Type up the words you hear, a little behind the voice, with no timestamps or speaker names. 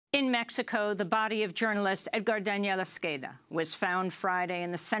In Mexico, the body of journalist Edgar Daniel Esqueda was found Friday in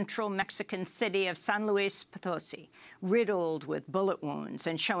the central Mexican city of San Luis Potosí, riddled with bullet wounds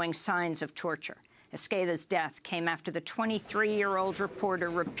and showing signs of torture. Esqueda's death came after the 23-year-old reporter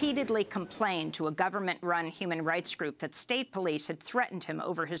repeatedly complained to a government-run human rights group that state police had threatened him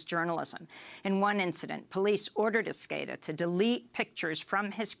over his journalism. In one incident, police ordered Esqueda to delete pictures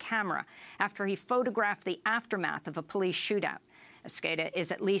from his camera after he photographed the aftermath of a police shootout. Esqueda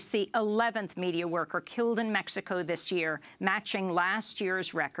is at least the 11th media worker killed in Mexico this year, matching last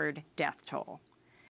year's record death toll.